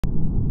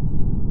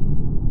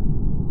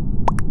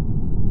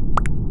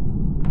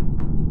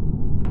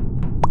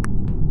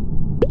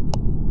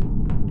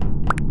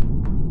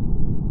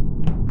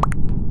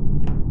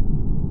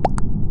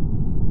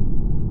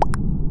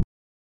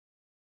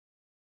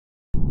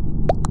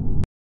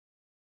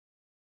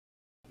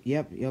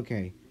Yep,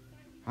 okay.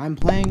 I'm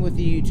playing with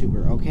a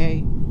YouTuber,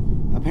 okay?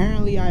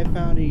 Apparently I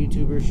found a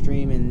YouTuber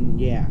stream and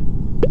yeah.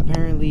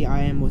 Apparently I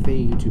am with a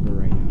YouTuber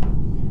right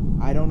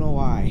now. I don't know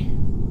why.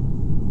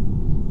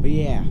 But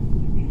yeah.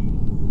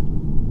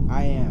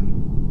 I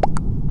am.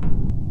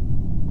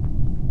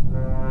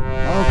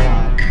 Oh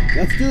god.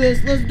 Let's do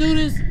this. Let's do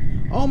this.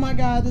 Oh my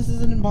god, this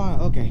is an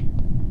impossible. Okay.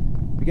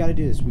 We gotta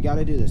do this. We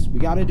gotta do this. We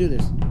gotta do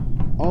this.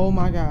 Oh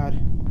my god.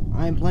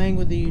 I am playing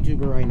with a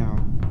YouTuber right now.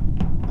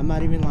 I'm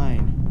not even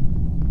lying.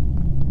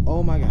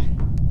 Oh my god.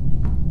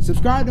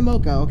 Subscribe to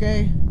Mocca,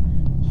 okay?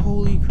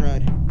 Holy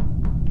crud.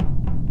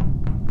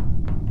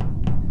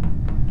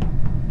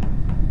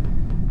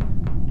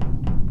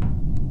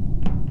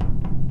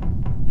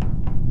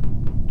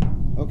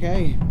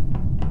 Okay.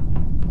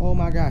 Oh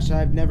my gosh,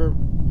 I've never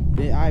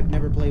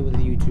played with a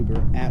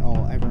YouTuber at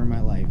all ever in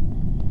my life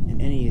in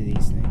any of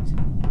these things.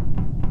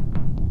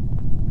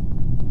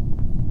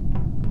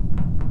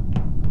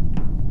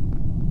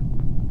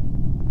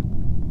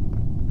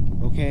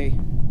 Okay.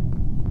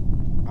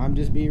 I'm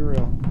just being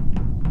real.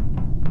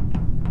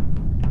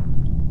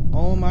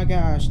 Oh my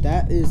gosh,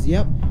 that is,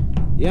 yep,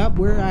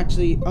 we're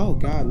actually, oh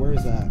god, where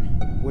is that?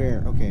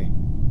 Where? Okay.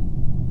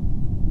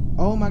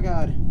 Oh my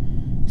god.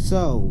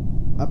 So,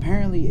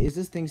 apparently, is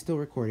this thing still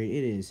recorded?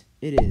 It is.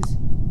 It is.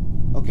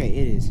 Okay,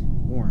 it is.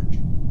 Orange.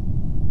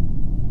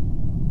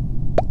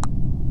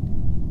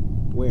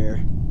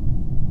 Where?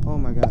 Oh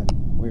my god.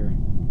 Where?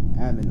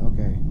 Admin,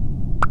 okay.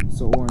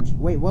 So, orange.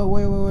 Wait,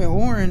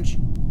 orange?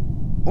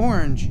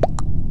 Orange.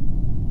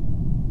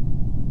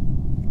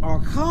 Oh,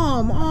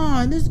 come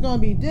on. This is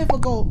gonna be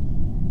difficult.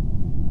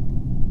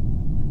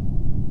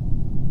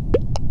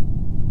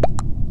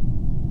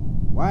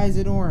 Why is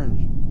it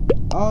orange?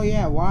 Oh,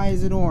 yeah. Why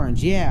is it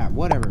orange? Yeah,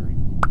 whatever.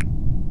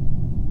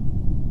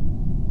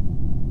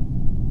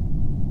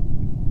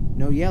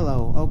 No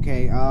yellow.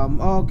 Okay.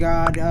 Oh,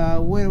 God.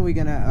 What are we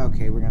gonna...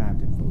 Okay, we're gonna have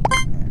to vote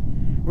this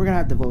man. We're gonna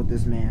have to vote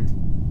this man.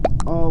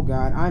 Oh,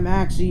 God. I'm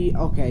actually...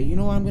 Okay, you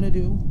know what I'm gonna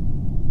do?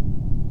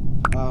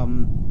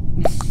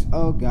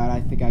 Oh god,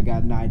 I think I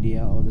got an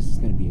idea. Oh, this is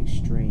gonna be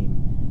extreme.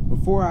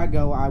 Before I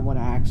go, I want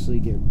to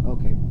actually get...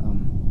 Okay,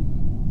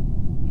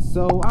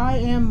 so I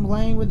am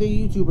playing with a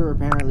YouTuber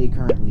apparently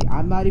currently.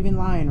 I'm not even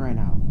lying right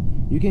now.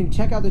 You can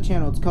check out the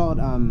channel. It's called,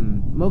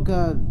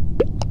 Mocca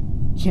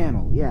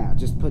Channel. Yeah,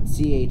 just put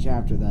CH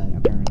after that,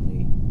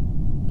 apparently.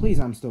 Please,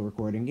 I'm still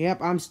recording. Yep,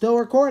 I'm still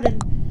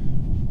recording.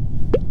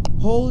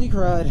 Holy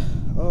crud.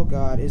 Oh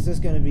god, is this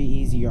gonna be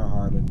easy or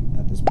hard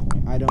at this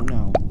point? I don't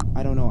know.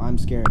 I don't know. I'm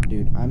scared,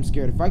 dude. I'm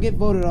scared. If I get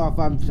voted off,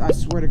 I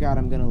swear to God,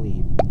 I'm gonna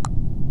leave.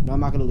 No,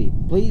 I'm not gonna leave.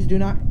 Please do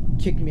not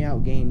kick me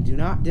out, game. Do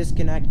not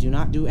disconnect. Do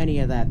not do any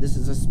of that. This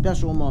is a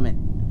special moment.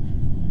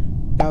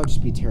 That would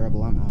just be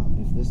terrible. I'm out.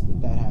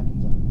 If that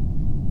happens,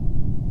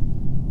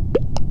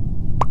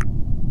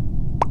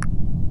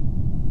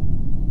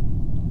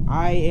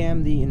 I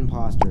am the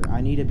imposter.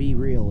 I need to be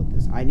real with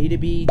this. I need to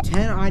be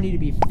 10. I need to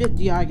be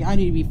 50. I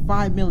need to be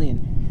 5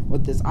 million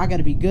with this. I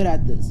gotta be good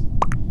at this.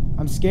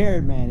 I'm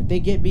scared, man. If they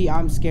get me,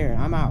 I'm scared.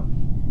 I'm out.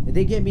 If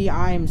they get me,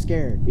 I am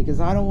scared because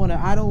I don't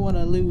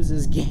wanna lose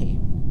this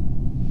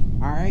game.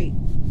 All right.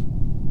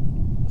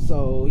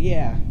 So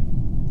yeah.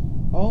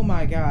 Oh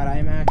my god, I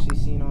am actually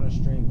seen on a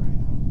stream right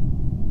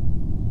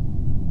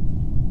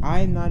now.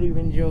 I'm not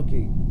even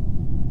joking.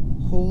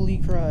 Holy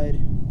crud.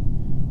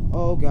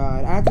 Oh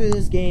god. After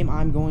this game,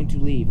 I'm going to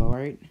leave. All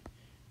right.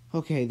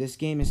 Okay, this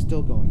game is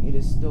still going. It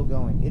is still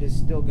going. It is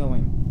still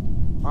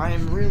going. I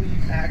am really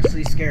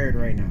actually scared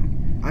right now.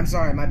 I'm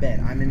sorry, my bed.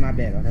 I'm in my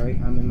bed, okay?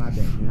 I'm in my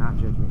bed. Do not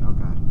judge me. Oh,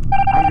 God.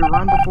 I need to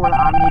run before them.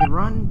 I need to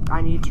run.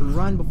 I need to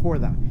run before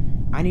them.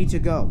 I need to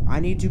go.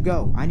 I need to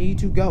go. I need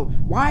to go.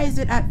 Why is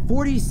it at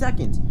 40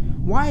 seconds?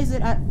 Why is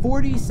it at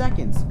 40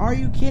 seconds? Are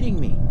you kidding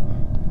me?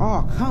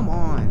 Oh, come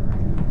on.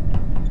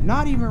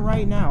 Not even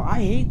right now. I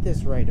hate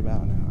this right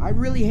about now. I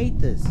really hate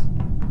this.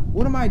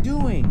 What am I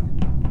doing?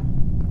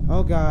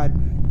 Oh, God.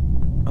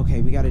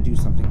 Okay, we gotta do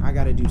something. I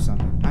gotta do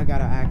something. I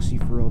gotta actually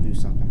for real do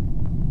something.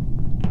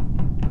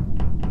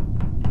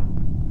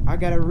 I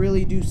gotta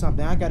really do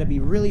something. I gotta be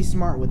really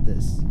smart with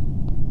this.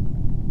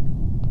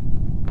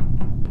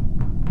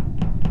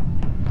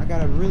 I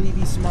gotta really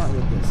be smart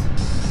with this.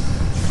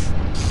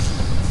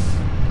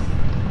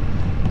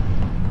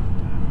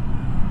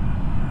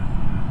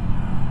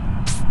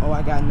 Oh,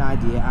 I got an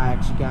idea. I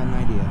actually got an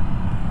idea.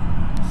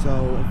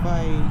 So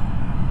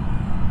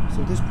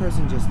so this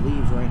person just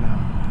leaves right now.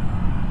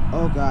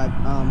 Oh god.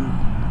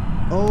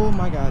 Oh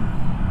my god.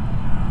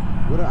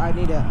 What do I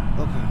need to...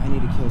 Okay, I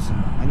need to kill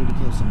someone. I need to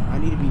kill someone. I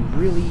need to be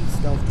really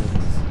stealthy with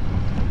this.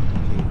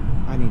 Okay,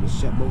 I need to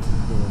shut both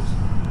of the doors.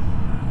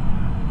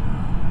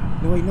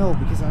 No, wait, no,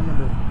 because I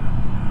remember...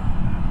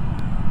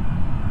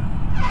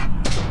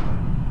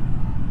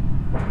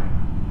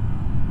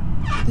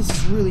 This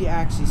is really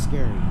actually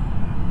scary.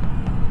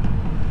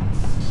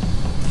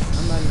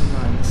 I'm not even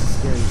lying. This is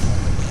scary.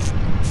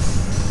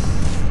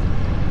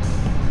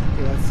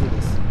 Okay, let's see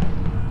this.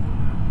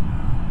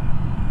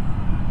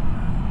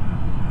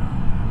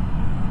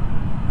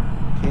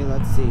 Okay,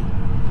 let's see.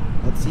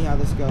 Let's see how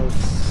this goes.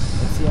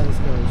 Let's see how this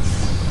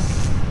goes.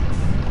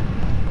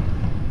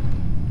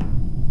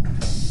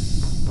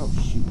 Oh,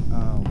 shoot.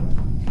 Oh, God.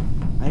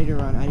 I need to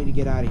run. I need to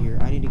get out of here.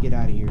 I need to get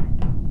out of here.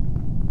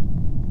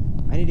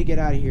 I need to get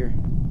out of here.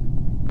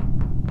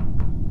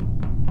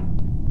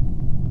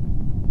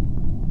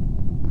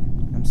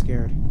 I'm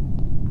scared.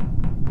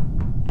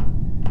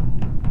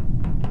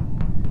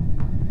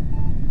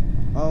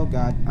 Oh,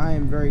 God. I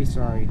am very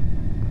sorry.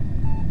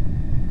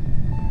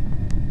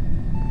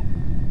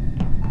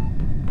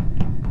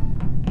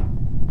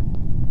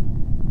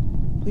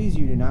 Please,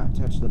 you do not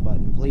touch the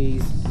button,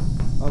 please.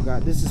 Oh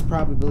God, this is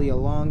probably a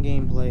long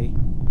gameplay.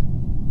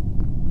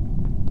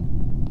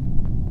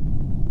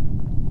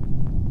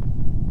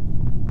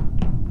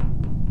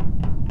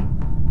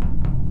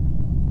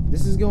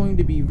 This is going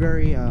to be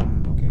very,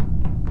 okay.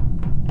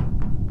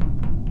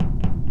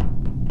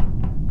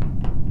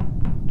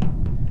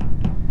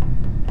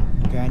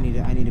 Okay, I need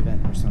to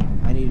vent or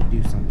something. I need to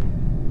do something.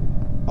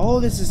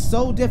 Oh, this is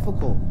so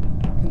difficult.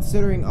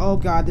 Considering, oh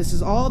God, this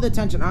is all the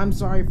tension. I'm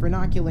sorry for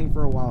not killing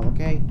for a while,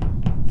 okay?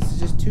 This is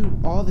just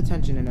all the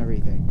tension and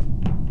everything.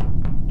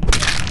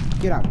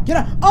 Get out, get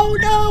out. Oh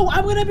no,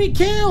 I'm gonna be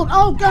killed.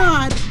 Oh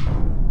God.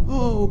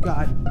 Oh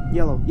God.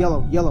 Yellow,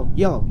 yellow, yellow,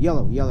 yellow,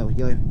 yellow, yellow,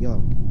 yellow,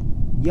 yellow,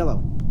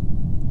 yellow,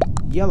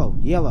 yellow,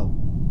 yellow.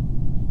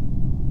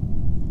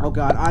 Oh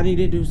God, I need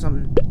to do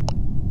something.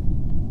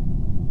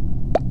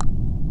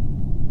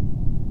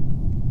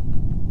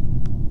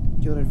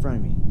 Killed in front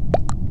of me.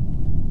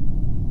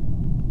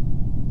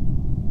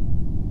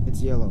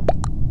 It's yellow.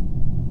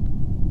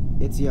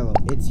 It's yellow.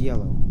 It's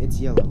yellow. It's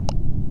yellow.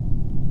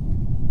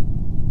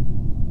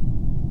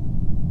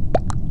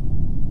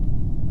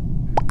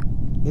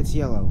 It's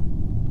yellow.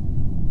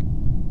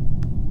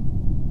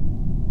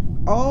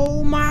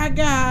 Oh my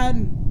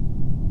God!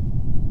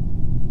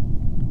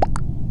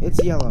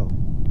 It's yellow.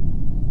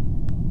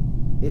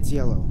 It's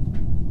yellow.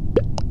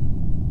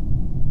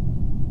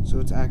 So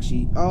it's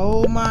actually...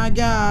 Oh my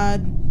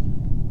God!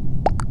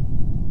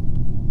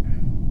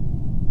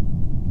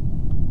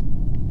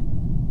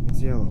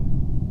 Yellow.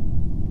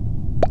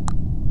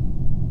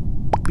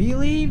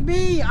 Believe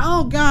me!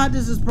 Oh God,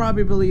 this is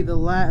probably the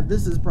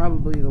this is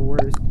probably the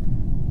worst.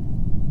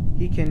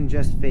 He can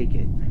just fake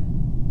it.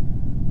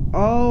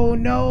 Oh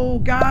no,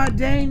 God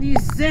dang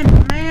these simps,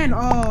 man!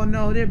 Oh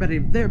no,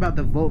 they're about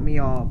to vote me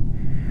off.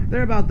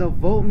 They're about to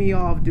vote me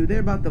off, dude.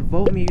 They're about to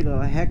vote me the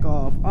heck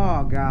off.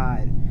 Oh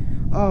God.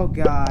 Oh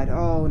God.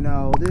 Oh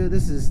no. Dude,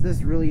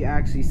 this really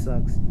actually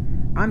sucks.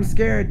 I'm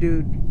scared,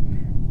 dude.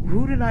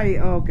 Who did I...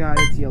 Oh, God,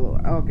 it's yellow.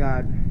 Oh,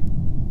 God.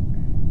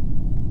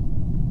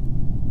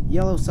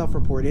 Yellow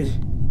self-reported.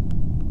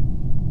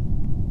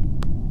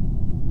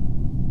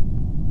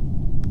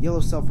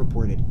 Yellow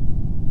self-reported.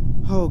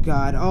 Oh,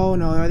 God. Oh,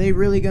 no. Are they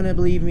really gonna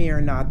believe me or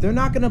not? They're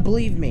not gonna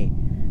believe me.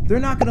 They're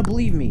not gonna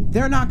believe me.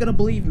 They're not gonna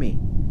believe me.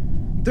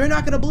 They're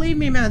not gonna believe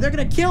me, man. They're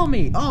gonna kill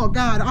me. Oh,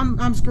 God.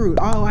 I'm screwed.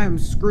 Oh, I am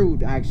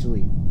screwed,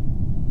 actually.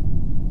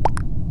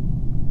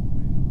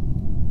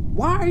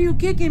 Why are you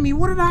kicking me?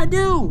 What did I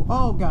do?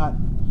 Oh, God.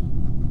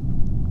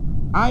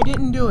 I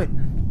didn't do it.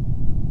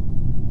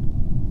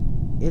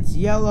 It's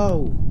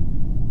yellow.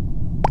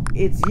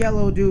 It's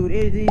yellow, dude.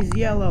 It is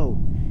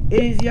yellow.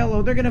 It is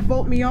yellow. They're gonna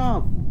vote me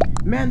off.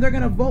 Man, they're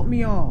gonna vote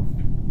me off.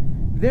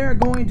 They're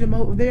going to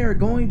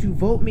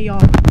vote me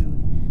off,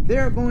 dude.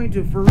 They're going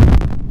to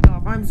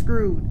off. I'm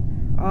screwed.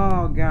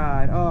 Oh,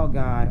 God. Oh,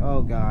 God.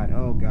 Oh, God.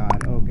 Oh,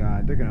 God. Oh,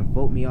 God. They're gonna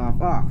vote me off.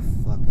 Oh,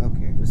 fuck.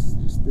 Okay. This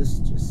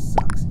just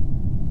sucks.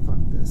 Fuck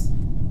this.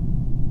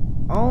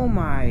 Oh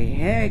my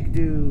heck,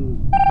 dude.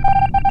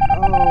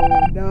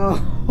 Oh no.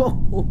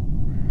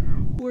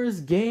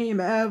 Worst game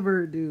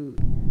ever, dude.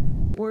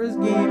 Worst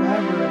game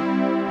ever.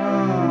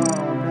 Oh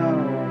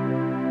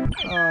no.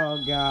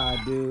 Oh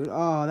God, dude.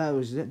 Oh,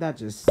 that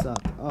just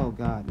sucked. Oh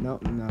God. No,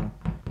 no.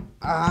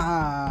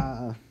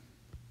 Ah.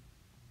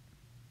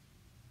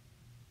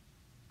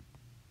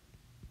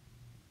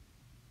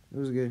 It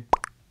was good.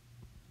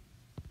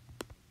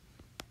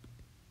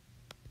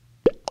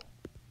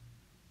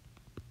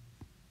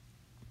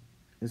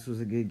 This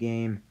was a good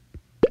game.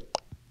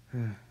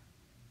 I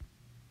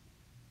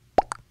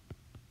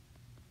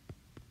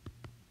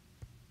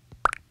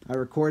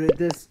recorded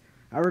this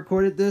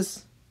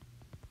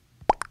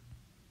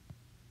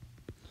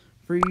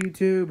for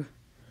YouTube.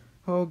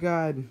 Oh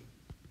God.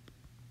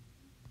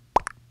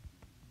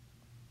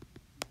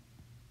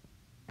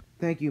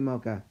 Thank you,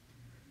 Mocca.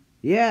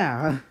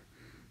 Yeah.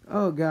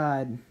 Oh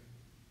God.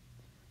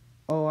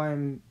 Oh,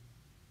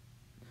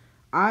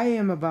 I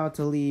am about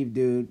to leave,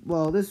 dude.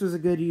 Well, this was a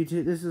good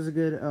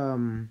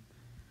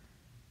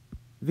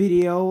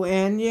video,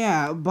 and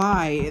yeah,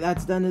 bye.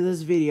 That's done to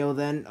this video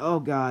then. Oh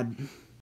God.